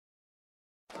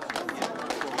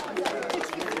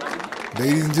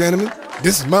Ladies and gentlemen,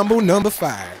 this is Mambo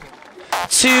 #5.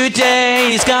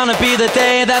 Today's gonna be the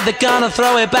day that they're gonna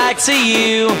throw it back to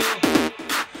you.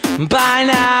 By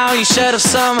now you should have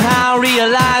somehow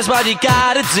realized what you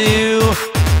gotta do.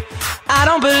 I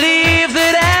don't believe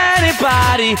that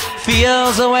anybody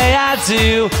feels the way I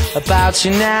do about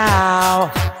you now.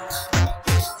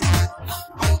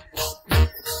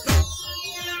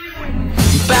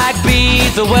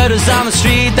 Backbeat, the word is on the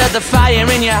street that the fire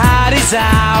in your heart is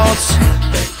out.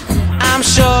 I'm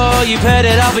sure you've heard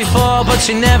it all before, but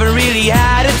you never really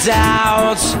had a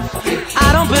doubt.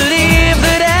 I don't believe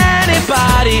that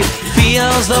anybody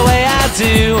feels the way I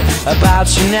do about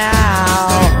you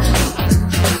now.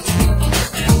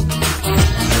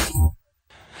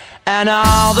 And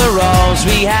all the roads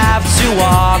we have to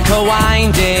walk are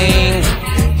winding,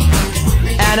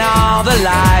 and all the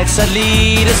lights that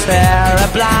lead us there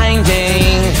are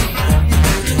blinding.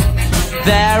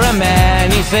 There are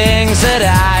many things that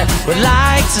I would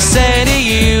like to say to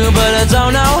you, but I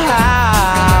don't know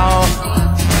how.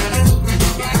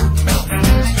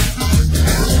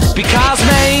 Because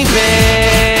maybe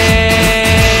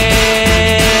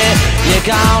you're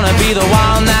gonna be the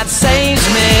one that saves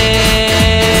me.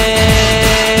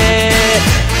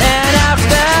 And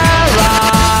after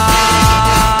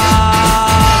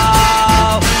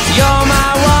all, you're my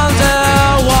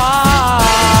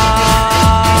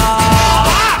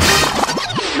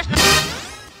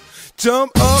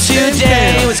jump up.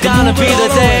 Today was gonna be the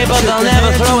day, but they'll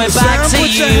never throw it back to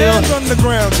you.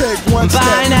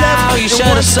 By now you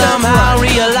should have somehow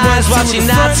realized what you're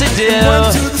not to do.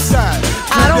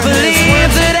 I don't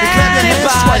believe that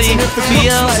anybody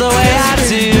feels the way I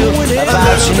do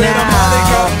about you now.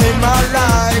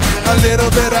 A little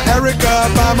bit of Erica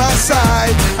by my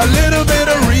side, a little bit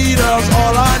of Rita's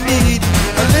all I need,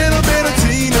 a little bit of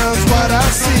Tina's what I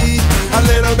see, a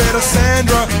little bit of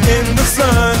Sandra in the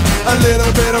sun, a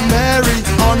little bit of Mary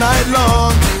all night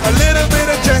long, a little bit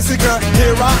of Jessica,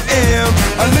 here I am,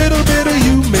 a little bit of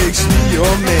you makes me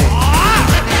your man.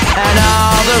 And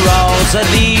all the roads that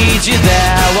lead you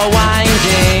there were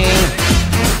winding,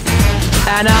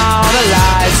 and all the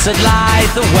lights that light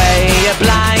the way are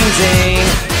blinding.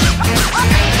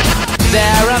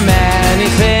 There are many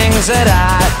things that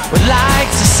I would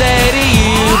like to say to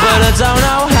you, but I don't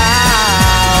know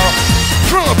how.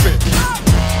 Trumpet!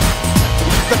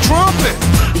 The trumpet!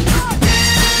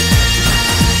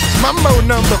 Mambo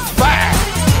 #5.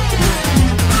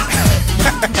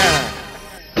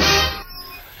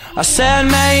 I said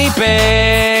maybe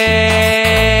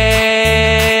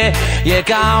you're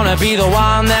gonna be the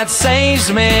one that saves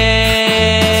me.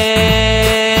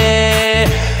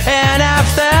 And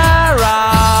after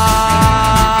all,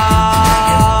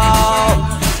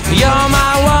 you're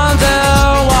my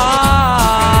Wonderwall.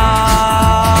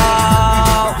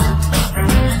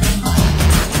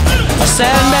 I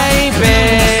said maybe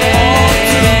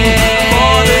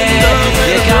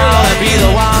you're gonna be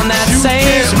the one that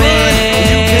saves me.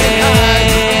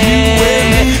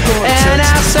 And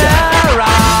after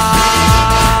all,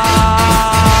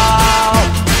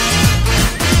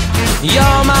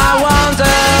 you're my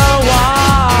Wonderwall.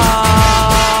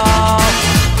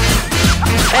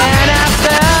 And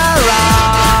after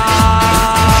all,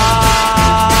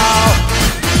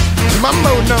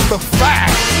 Mambo #5.